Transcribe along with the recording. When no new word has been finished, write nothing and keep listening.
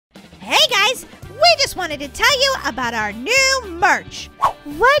Hey guys, we just wanted to tell you about our new merch.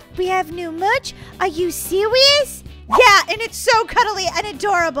 What? We have new merch? Are you serious? Yeah, and it's so cuddly and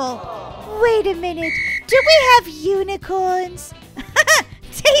adorable. Wait a minute. Do we have unicorns?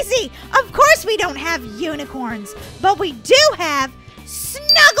 Daisy, of course we don't have unicorns, but we do have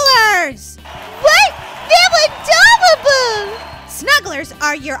snugglers. What? They're adorable. Snugglers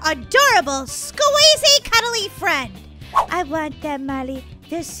are your adorable, squeezy, cuddly friend. I want them, Molly.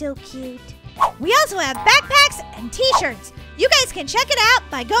 They're so cute. We also have backpacks and t-shirts. You guys can check it out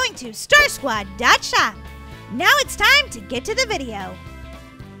by going to starsquad.shop. Now it's time to get to the video.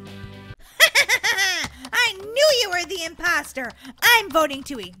 I knew you were the imposter. I'm voting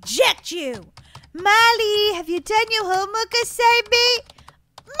to eject you. Molly, have you done your homework assignment?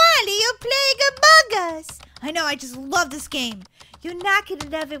 Molly, you're playing Among Us. I know, I just love this game. You're not going to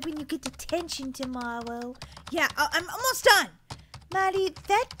love it when you get detention tomorrow. Yeah, I'm almost done. Molly,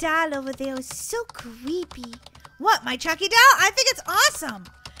 that doll over there is so creepy. What, my Chucky doll? I think it's awesome.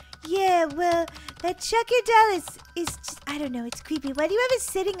 Yeah, well, that Chucky doll is just, I don't know, it's creepy. Why do you have it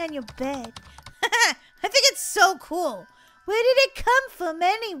sitting on your bed? I think it's so cool. Where did it come from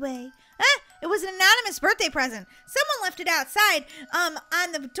anyway? It was an anonymous birthday present. Someone left it outside on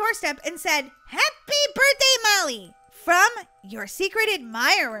the doorstep and said, "Happy birthday, Molly, from your secret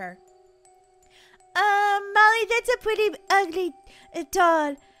admirer." Molly, that's a pretty ugly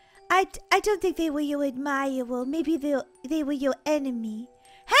doll. I don't think they were your admirer. Maybe they were your enemy.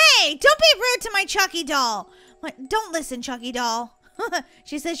 Hey, don't be rude to my Chucky doll. Don't listen, Chucky doll.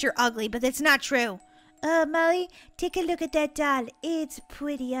 She says you're ugly, but that's not true. Molly, take a look at that doll. It's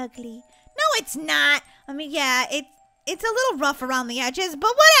pretty ugly. No, it's not. I mean, yeah, it's a little rough around the edges,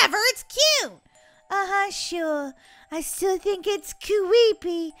 but whatever, it's cute. Sure. I still think it's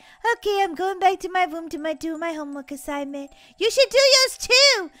creepy. Okay, I'm going back to my room to do my homework assignment. You should do yours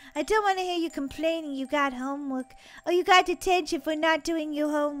too. I don't want to hear you complaining you got homework or you got detention for not doing your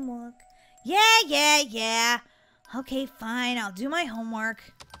homework. Yeah. Okay, fine, I'll do my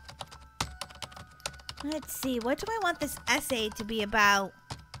homework. Let's see, what do I want this essay to be about?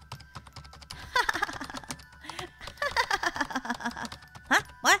 Huh?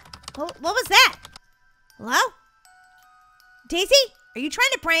 What was that? Hello? Daisy? Are you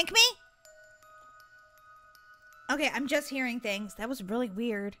trying to prank me? Okay, I'm just hearing things. That was really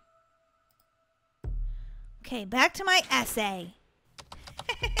weird. Okay, back to my essay.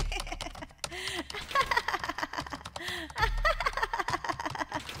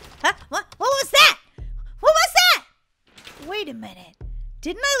 Huh? What was that? What was that? Wait a minute.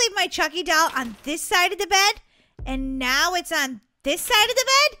 Didn't I leave my Chucky doll on this side of the bed? And now it's on this side of the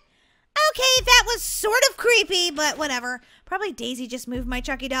bed? Okay, that was sort of creepy, but whatever. Probably Daisy just moved my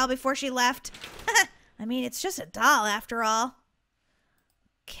Chucky doll before she left. I mean, it's just a doll after all.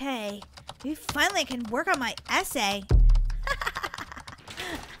 Okay, we finally can work on my essay.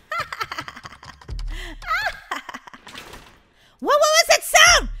 What was that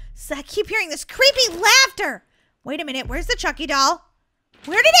sound? So I keep hearing this creepy laughter. Wait a minute, where's the Chucky doll?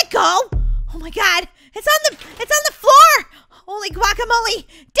 Where did it go? Oh my God, it's on the floor. Holy guacamole!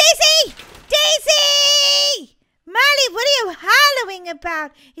 Daisy! Daisy! Molly, what are you hollering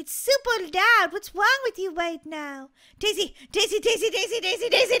about? It's super loud. What's wrong with you right now? Daisy!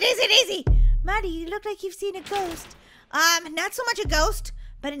 Molly, you look like you've seen a ghost. Not so much a ghost,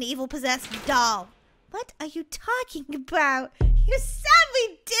 but an evil possessed doll. What are you talking about? You sound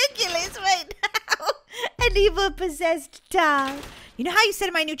ridiculous right now. An evil possessed doll. You know how you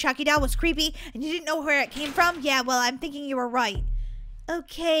said my new Chucky doll was creepy and you didn't know where it came from? Yeah, well, I'm thinking you were right.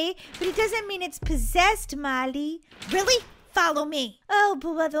 Okay, but it doesn't mean it's possessed, Molly. Really? Follow me. Oh,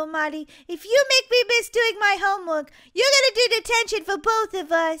 brother Molly, if you make me miss doing my homework, you're gonna do detention for both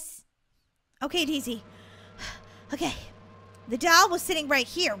of us. Okay, Daisy. Okay, the doll was sitting right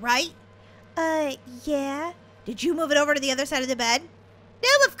here, right? Yeah. Did you move it over to the other side of the bed? No,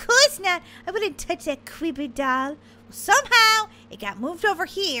 of course not. I wouldn't touch that creepy doll. Somehow, it got moved over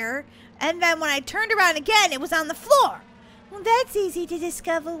here, and then when I turned around again, it was on the floor. Well, that's easy to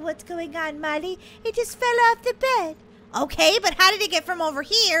discover what's going on, Molly. It just fell off the bed. Okay, but how did it get from over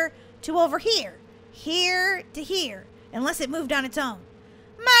here to over here? Here to here, unless it moved on its own.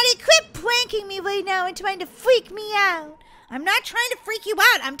 Molly, quit pranking me right now and trying to freak me out. I'm not trying to freak you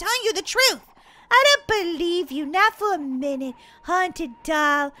out. I'm telling you the truth. I don't believe you, not for a minute. Haunted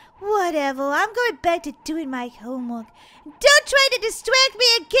doll, whatever. I'm going back to doing my homework. Don't try to distract me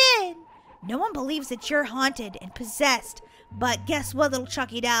again. No one believes that you're haunted and possessed. But guess what, little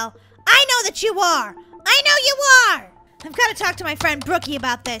Chucky doll? I know that you are. I know you are. I've got to talk to my friend Brookie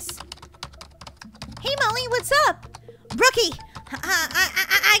about this. Hey, Molly, what's up? Brookie,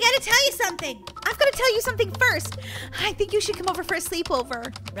 I got to tell you something. I've got to tell you something first. I think you should come over for a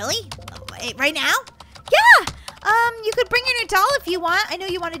sleepover. Really? Oh, wait, right now? Yeah. You could bring in your doll if you want. I know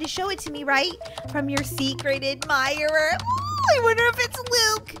you wanted to show it to me, right? From your secret admirer. Ooh, I wonder if it's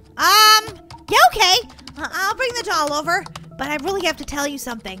Luke. Yeah, okay. I'll bring the doll over, but I really have to tell you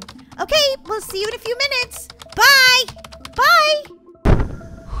something. Okay, we'll see you in a few minutes. Bye. Bye.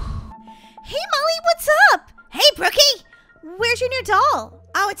 Hey, Molly, what's up? Hey, Brookie. Where's your new doll?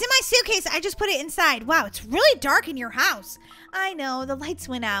 Oh, it's in my suitcase. I just put it inside. Wow, it's really dark in your house. I know, the lights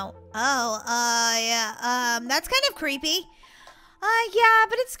went out. Oh, yeah, that's kind of creepy. Yeah,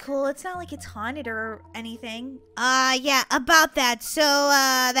 but it's cool. It's not like it's haunted or anything. Yeah, about that. So,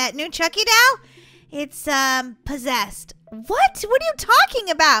 that new Chucky doll? It's, possessed. What? What are you talking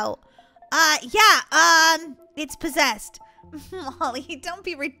about? Yeah, it's possessed. Molly, don't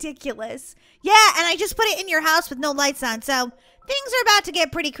be ridiculous. Yeah, and I just put it in your house with no lights on, so things are about to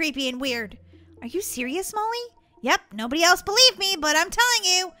get pretty creepy and weird. Are you serious, Molly? Yep, nobody else believed me, but I'm telling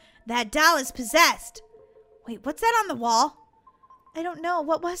you, that doll is possessed. Wait, what's that on the wall? I don't know.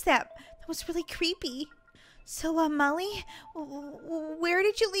 What was that? That was really creepy. So, Molly, where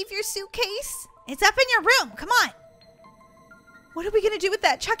did you leave your suitcase? It's up in your room. Come on. What are we going to do with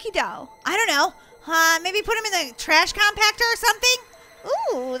that Chucky doll? I don't know. Maybe put him in the trash compactor or something?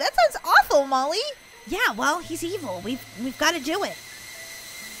 Ooh, that sounds awful, Molly. Yeah, well, he's evil. We've got to do it.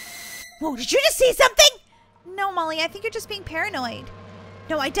 Whoa, did you just see something? No, Molly, I think you're just being paranoid.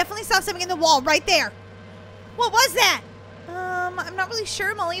 No, I definitely saw something in the wall right there. What was that? I'm not really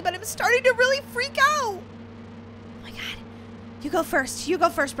sure, Molly, but I'm starting to really freak out. Oh my God. You go first. You go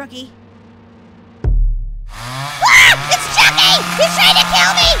first, Brookie. Ah! It's Chucky! He's trying to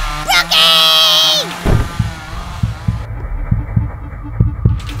kill me! Brookie!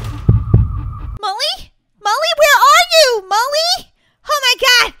 Molly? Molly, where are you? Molly? Oh my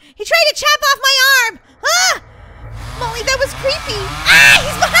God! He tried to chop off my arm! Ah! Molly, that was creepy. Ah!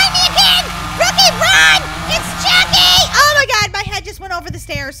 He's behind me again! Brookie, run! It's Chucky! Oh my God, my head just went over the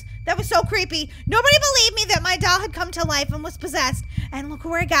stairs. That was so creepy. Nobody believed me that my doll had come to life and was possessed. And look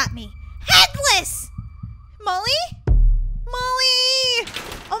where it got me. Headless! Molly? Molly!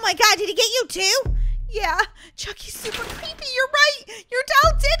 Oh my God, did he get you too? Yeah, Chucky's super creepy. You're right. Your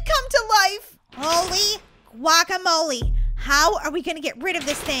doll did come to life. Holy guacamole. How are we going to get rid of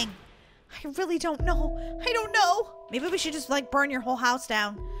this thing? I really don't know. I don't know. Maybe we should just like burn your whole house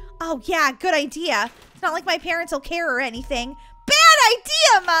down. Oh yeah, good idea. It's not like my parents will care or anything. Bad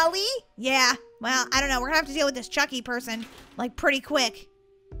idea, Molly. Yeah, well, I don't know. We're going to have to deal with this Chucky person like pretty quick.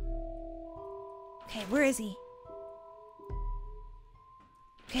 Okay, where is he?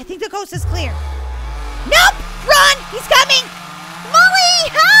 Okay, I think the coast is clear. Nope! Run! He's coming! Molly,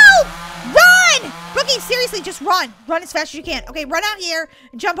 help! Run! Brookie, seriously, just run. Run as fast as you can. Okay, run out here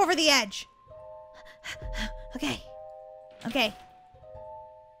and jump over the edge. Okay. Okay.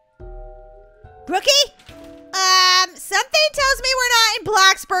 Brookie? Something tells me we're not in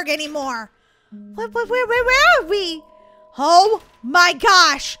Bloxburg anymore. Where are we? Oh my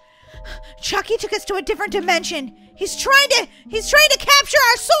gosh. Chucky took us to a different dimension. He's trying to capture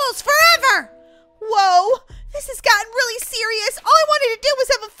our souls forever. Whoa, this has gotten really serious. All I wanted to do was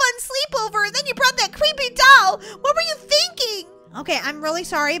have a fun sleepover, and then you brought that creepy doll. What were you thinking? Okay, I'm really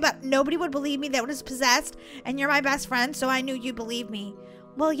sorry, but nobody would believe me that it was possessed, and you're my best friend, so I knew you'd believe me.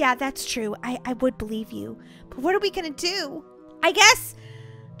 Well, yeah, that's true. I would believe you. But what are we gonna do? I guess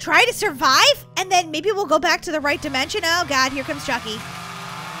try to survive, and then maybe we'll go back to the right dimension. Oh God, here comes Chucky.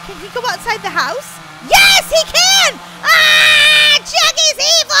 Can he go outside the house? Yes, he can! Ah! Chucky's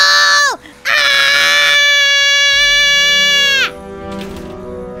evil! Ah!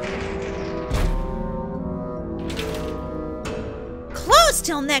 Close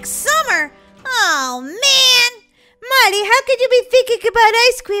till next summer? Oh, man. Molly, how could you be thinking about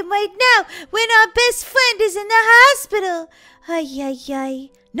ice cream right now when our best friend is in the hospital? Ay, ay,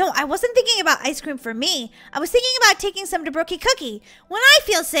 ay. No, I wasn't thinking about ice cream for me. I was thinking about taking some to Brookie Cookie. When I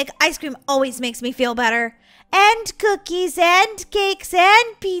feel sick, ice cream always makes me feel better. And cookies and cakes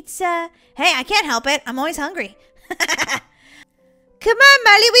and pizza. Hey, I can't help it. I'm always hungry. Come on,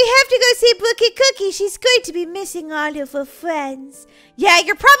 Molly, we have to go see Brookie Cookie. She's going to be missing all of her friends. Yeah,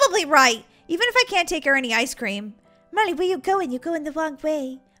 you're probably right. Even if I can't take her any ice cream. Molly, where you going? You're going the wrong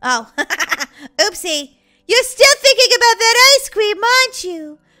way. Oh, oopsie. You're still thinking about that ice cream, aren't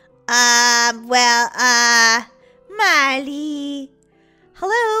you? Molly.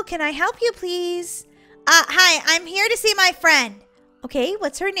 Hello, can I help you, please? Hi, I'm here to see my friend. Okay,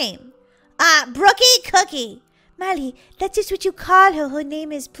 what's her name? Brookie Cookie. Molly, that's just what you call her. Her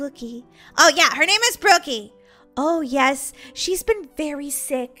name is Brookie. Oh, yeah, her name is Brookie. Oh, yes, she's been very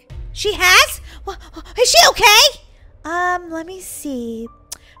sick. She has? Well, is she okay? Let me see.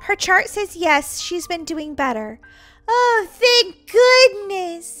 Her chart says yes, she's been doing better. Oh, thank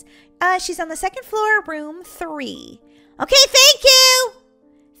goodness. She's on the second floor, room 3. Okay, thank you.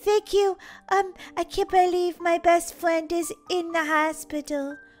 Thank you. I can't believe my best friend is in the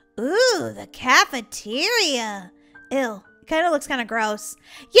hospital. Ooh, the cafeteria. Ew, kind of looks kind of gross.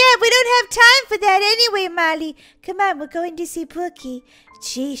 Yeah, we don't have time for that anyway, Molly. Come on, we're going to see Brookie.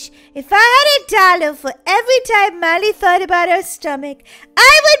 Sheesh, if I had $1 for every time Molly thought about her stomach,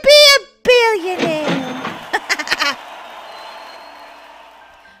 I would be a billionaire.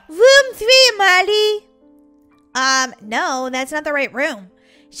 Room 3, Molly. No, that's not the right room.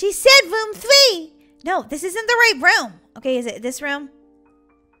 She said room 3. No, this isn't the right room. Okay, is it this room?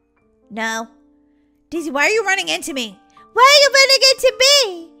 No. Daisy, why are you running into me? Why are you running into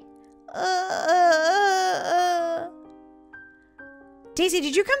me? Daisy,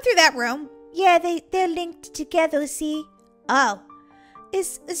 did you come through that room? Yeah, they're linked together, see? Oh.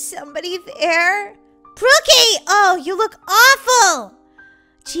 Is somebody there? Brookie! Oh, you look awful!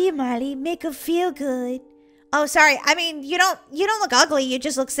 Gee, Molly, make her feel good. Oh, sorry. I mean, you don't look ugly. You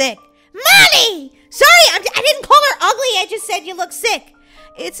just look sick. Molly! Sorry, I didn't call her ugly. I just said you look sick.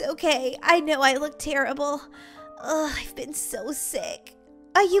 It's okay. I know I look terrible. Ugh, I've been so sick.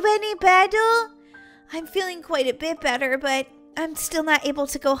 Are you any better? I'm feeling quite a bit better, but I'm still not able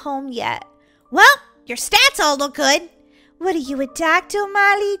to go home yet. Well, your stats all look good. What are you, a doctor,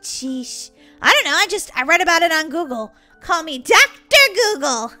 Molly? Sheesh. I don't know. I read about it on Google. Call me Dr.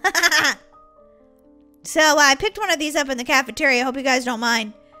 Google. So I picked one of these up in the cafeteria. Hope you guys don't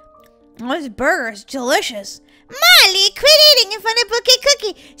mind. Oh, this burger is delicious. Molly, quit eating in front of Brookie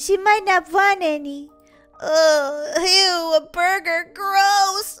Cookie. She might not want any. Ew, a burger.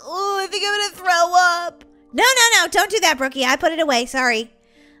 Gross. Oh, I think I'm going to throw up. No. Don't do that, Brookie. I put it away. Sorry.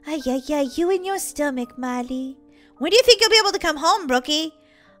 Ay, you and your stomach, Molly. When do you think you'll be able to come home, Brookie?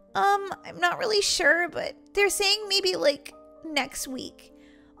 I'm not really sure, but they're saying maybe like next week.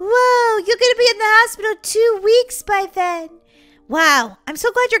 Whoa, you're going to be in the hospital 2 weeks by then. Wow, I'm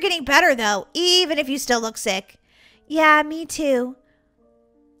so glad you're getting better, though, even if you still look sick. Yeah, me too.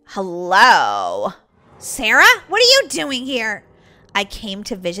 Hello? Sarah, what are you doing here? I came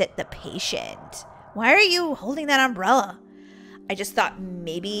to visit the patient. Why are you holding that umbrella? I just thought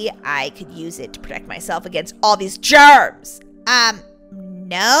maybe I could use it to protect myself against all these germs.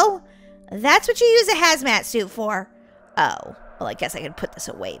 No? That's what you use a hazmat suit for. Oh. Well, I guess I can put this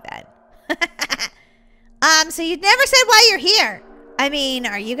away then. So you never said why you're here. I mean,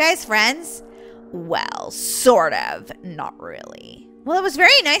 are you guys friends? Well, sort of. Not really. Well, it was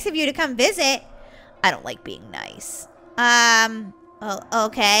very nice of you to come visit. I don't like being nice.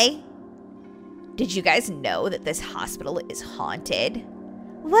 Okay. Did you guys know that this hospital is haunted?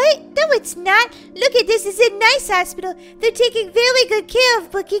 What? No, it's not. Look at this. It's a nice hospital. They're taking very good care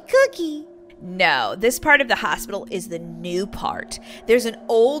of Brookie Cookie. No, this part of the hospital is the new part. There's an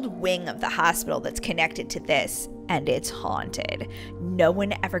old wing of the hospital that's connected to this, and it's haunted. No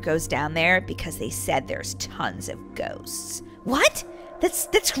one ever goes down there because they said there's tons of ghosts. What?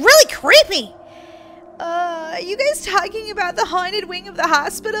 That's really creepy. Are you guys talking about the haunted wing of the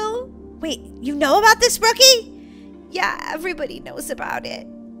hospital? Wait, you know about this, Brookie? Yeah, everybody knows about it.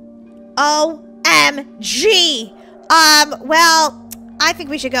 OMG. Well, I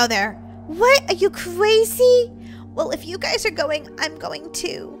think we should go there. What? Are you crazy? Well, if you guys are going, I'm going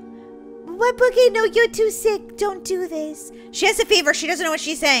too. What, Brookie? No, you're too sick. Don't do this. She has a fever. She doesn't know what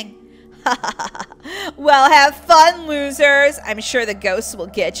she's saying. Well, have fun, losers. I'm sure the ghosts will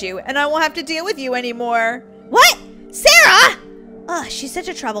get you, and I won't have to deal with you anymore. What? Sarah? Ugh, she's such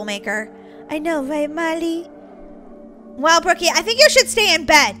a troublemaker. I know, right, Molly? Well, Brookie, I think you should stay in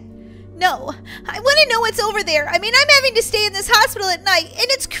bed. No, I want to know what's over there. I mean, I'm having to stay in this hospital at night, and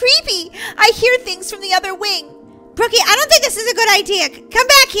it's creepy. I hear things from the other wing. Brookie, I don't think this is a good idea. Come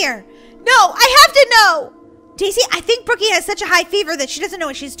back here. No, I have to know. Daisy, I think Brookie has such a high fever that she doesn't know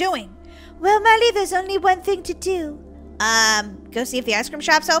what she's doing. Well, Molly, there's only one thing to do. Go see if the ice cream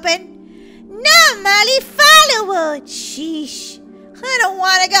shop's open? No, Molly, follow her. Sheesh. I don't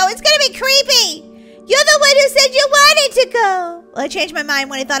want to go. It's going to be creepy. You're the one who said you wanted to go. Well, I changed my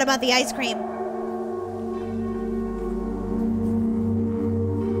mind when I thought about the ice cream.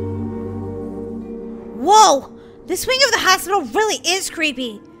 Whoa! This wing of the hospital really is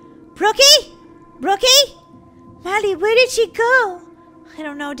creepy. Brookie? Brookie? Molly, where did she go? I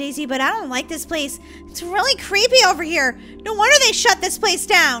don't know, Daisy, but I don't like this place. It's really creepy over here. No wonder they shut this place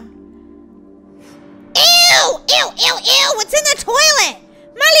down. Ew! Ew, ew, ew! What's in the toilet?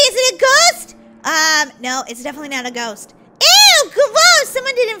 Molly, is it a ghost? No, it's definitely not a ghost. Ew, gross!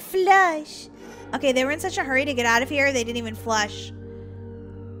 Someone didn't flush flush. Okay, they were in such a hurry to get out of here, they didn't even flush.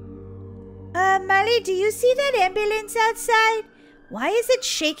 Molly, do you see that ambulance outside? Why is it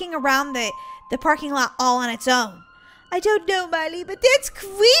shaking around the parking lot all on its own? I don't know, Molly, but that's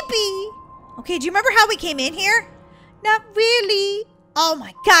creepy. Okay, do you remember how we came in here? Not really. Oh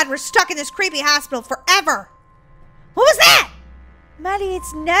my God, we're stuck in this creepy hospital forever. What was that? Molly,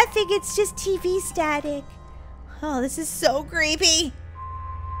 it's nothing. It's just TV static. Oh, this is so creepy.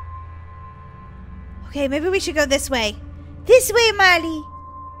 Okay, maybe we should go this way. This way, Molly.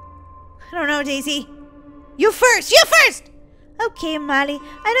 I don't know, Daisy. You first! You first! Okay, Molly.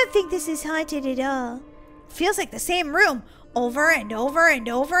 I don't think this is haunted at all. Feels like the same room. Over and over and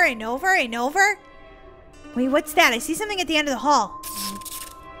over and over and over. Wait, what's that? I see something at the end of the hall.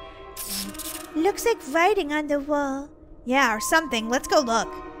 Looks like writing on the wall. Yeah, or something. Let's go look.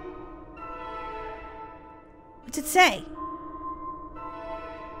 What's it say?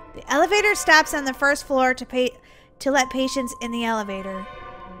 The elevator stops on the first floor to let patients in the elevator.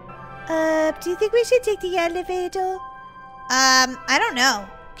 Do you think we should take the elevator? I don't know.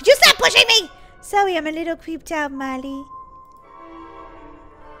 Could you stop pushing me? Sorry, I'm a little creeped out, Molly.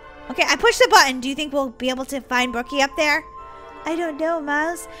 Okay, I pushed the button. Do you think we'll be able to find Brookie up there? I don't know,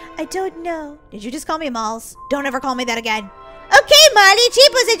 Miles. I don't know. Did you just call me Miles? Don't ever call me that again. Okay, Molly.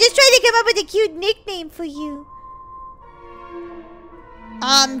 Cheapos, I just tried to come up with a cute nickname for you.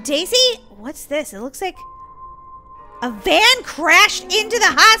 Daisy? What's this? It looks like a van crashed into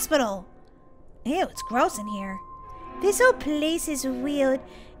the hospital. Ew, it's gross in here. This whole place is weird.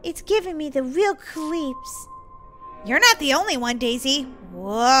 It's giving me the real creeps. You're not the only one, Daisy.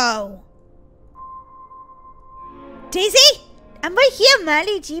 Whoa. Daisy? I'm right here,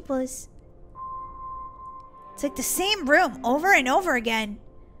 Molly. Jeepers. It's like the same room over and over again.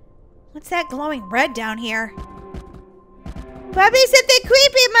 What's that glowing red down here? Probably something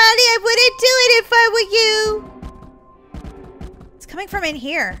creepy, Molly. I wouldn't do it if I were you. It's coming from in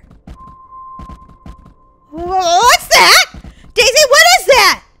here. What's that? Daisy, what is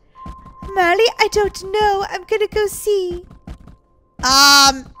that? Molly, I don't know. I'm gonna go see.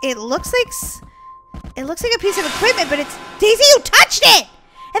 It looks like a piece of equipment, but it's... Daisy, you touched it!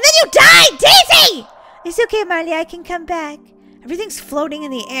 And then you died! Daisy! It's okay, Molly. I can come back. Everything's floating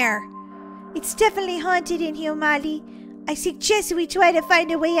in the air. It's definitely haunted in here, Molly. I suggest we try to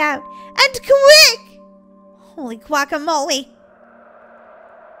find a way out. And quick! Holy guacamole.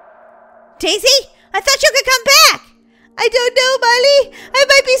 Daisy, I thought you could come back! I don't know, Molly. I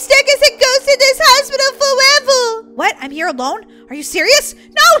might be stuck as a ghost in this hospital forever. What? I'm here alone? Are you serious?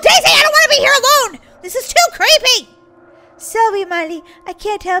 No, Daisy, I don't want to be here alone! This is too creepy! Sorry, Molly. I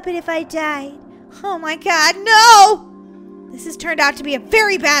can't help it if I died. Oh my God, no! This has turned out to be a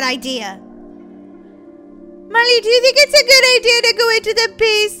very bad idea. Molly, do you think it's a good idea to go into the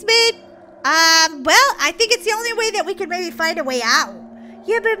basement? Well, I think it's the only way that we could maybe find a way out.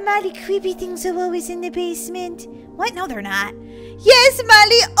 Yeah, but Molly, creepy things are always in the basement. What? No, they're not. Yes,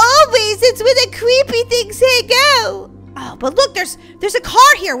 Molly, always. It's where the creepy things hang out. Oh, but look, there's a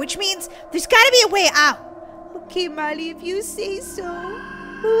car here, which means there's got to be a way out. Okay, Molly, if you say so.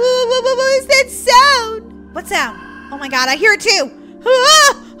 What was that sound? What sound? Oh my God, I hear it too.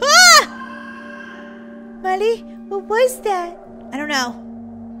 Ah! Ah! Molly, what was that? I don't know.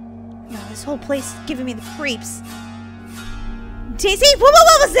 No, this whole place is giving me the creeps. Daisy, what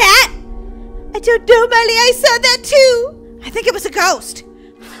was that? I don't know, Molly. I saw that too. I think it was a ghost.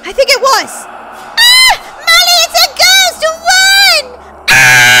 I think it was.